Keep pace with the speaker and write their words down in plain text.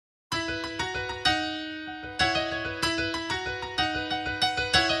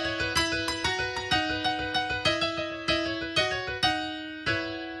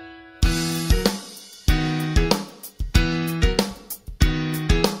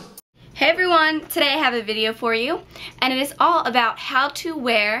Hey everyone, today I have a video for you and it is all about how to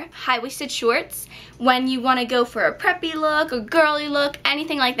wear high-waisted shorts when you want to go for a preppy look, a girly look,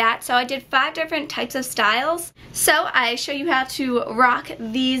 anything like that. So I did 5 different types of styles. So I show you how to rock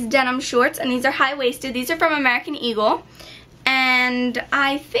these denim shorts, and these are high-waisted. These are from American Eagle and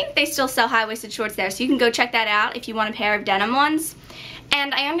I think they still sell high-waisted shorts there, so you can go check that out if you want a pair of denim ones.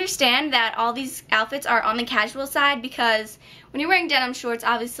 And I understand that all these outfits are on the casual side because when you're wearing denim shorts,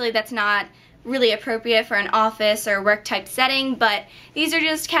 obviously that's not really appropriate for an office or work type setting, but these are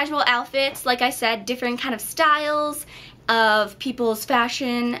just casual outfits, like I said, different kind of styles of people's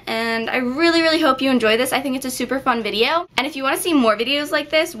fashion, and I really hope you enjoy this. I think it's a super fun video, and if you want to see more videos like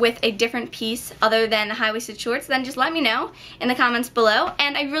this with a different piece other than the high-waisted shorts, then just let me know in the comments below,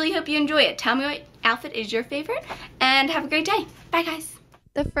 and I really hope you enjoy it. Tell me what outfit is your favorite, and have a great day. Bye guys.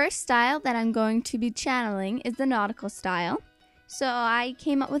 The first style that I'm going to be channeling is the nautical style. So I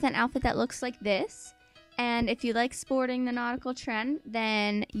came up with an outfit that looks like this, and if you like sporting the nautical trend,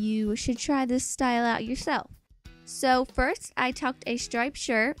 then you should try this style out yourself. So first, I tucked a striped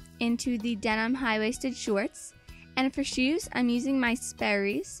shirt into the denim high-waisted shorts, and for shoes, I'm using my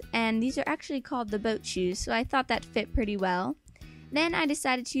Sperrys, and these are actually called the boat shoes, so I thought that fit pretty well. Then I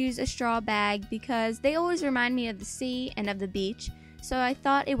decided to use a straw bag because they always remind me of the sea and of the beach, so I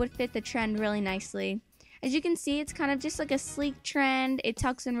thought it would fit the trend really nicely. As you can see, it's kind of just like a sleek trend. It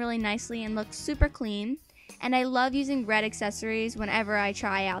tucks in really nicely and looks super clean. And I love using red accessories whenever I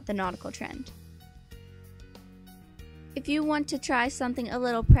try out the nautical trend. If you want to try something a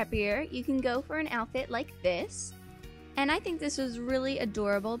little preppier, you can go for an outfit like this. And I think this was really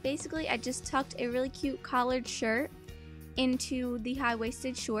adorable. Basically, I just tucked a really cute collared shirt into the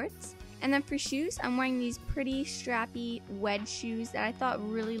high-waisted shorts. And then for shoes, I'm wearing these pretty strappy wedge shoes that I thought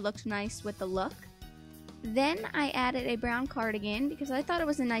really looked nice with the look. Then I added a brown cardigan because I thought it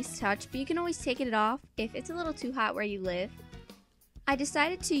was a nice touch, but you can always take it off if it's a little too hot where you live. I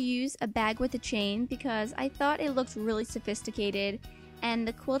decided to use a bag with a chain because I thought it looked really sophisticated, and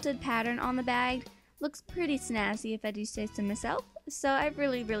the quilted pattern on the bag looks pretty snazzy if I do say so myself, so I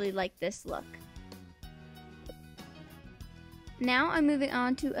really like this look. Now I'm moving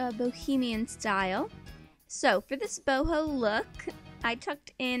on to a bohemian style. So for this boho look, I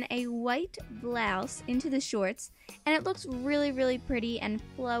tucked in a white blouse into the shorts, and it looks really pretty and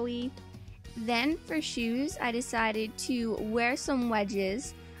flowy. Then for shoes, I decided to wear some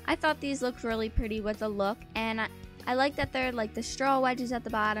wedges. I thought these looked really pretty with the look, and I like that they're like the straw wedges at the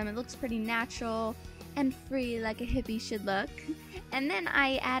bottom. It looks pretty natural and free like a hippie should look. And then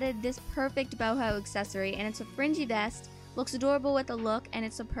I added this perfect boho accessory, and it's a fringy vest. Looks adorable with the look, and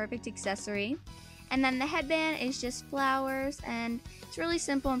it's a perfect accessory. And then the headband is just flowers, and it's really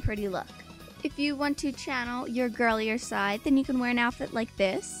simple and pretty look. If you want to channel your girlier side, then you can wear an outfit like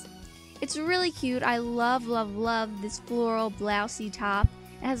this. It's really cute. I love this floral blousey top.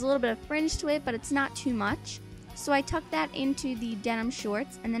 It has a little bit of fringe to it, but it's not too much. So I tucked that into the denim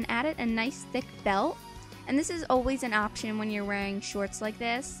shorts and then added a nice thick belt. And this is always an option when you're wearing shorts like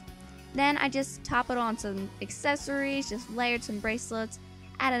this. Then I just top it on some accessories, just layered some bracelets,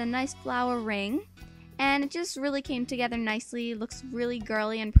 added a nice flower ring, and it just really came together nicely. Looks really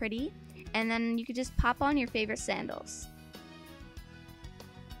girly and pretty, and then you could just pop on your favorite sandals.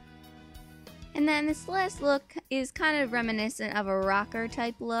 And then this last look is kind of reminiscent of a rocker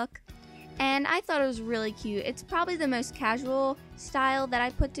type look, and I thought it was really cute. It's probably the most casual style that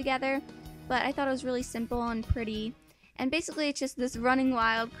I put together, but I thought it was really simple and pretty. And basically it's just this running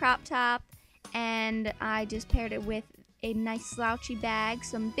wild crop top, and I just paired it with a nice slouchy bag,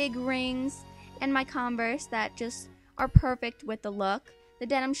 some big rings, and my Converse that just are perfect with the look. The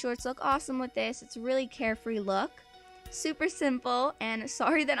denim shorts look awesome with this. It's a really carefree look. Super simple, and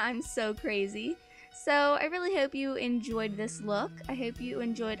sorry that I'm so crazy. So I really hope you enjoyed this look. I hope you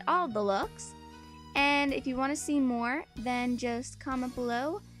enjoyed all the looks. And if you want to see more, then just comment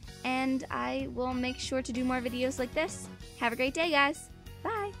below, and I will make sure to do more videos like this. Have a great day, guys.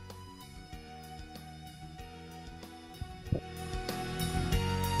 Bye.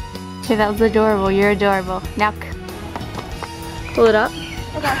 Okay, that was adorable. You're adorable. Now pull it up.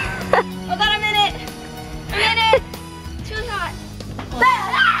 Okay.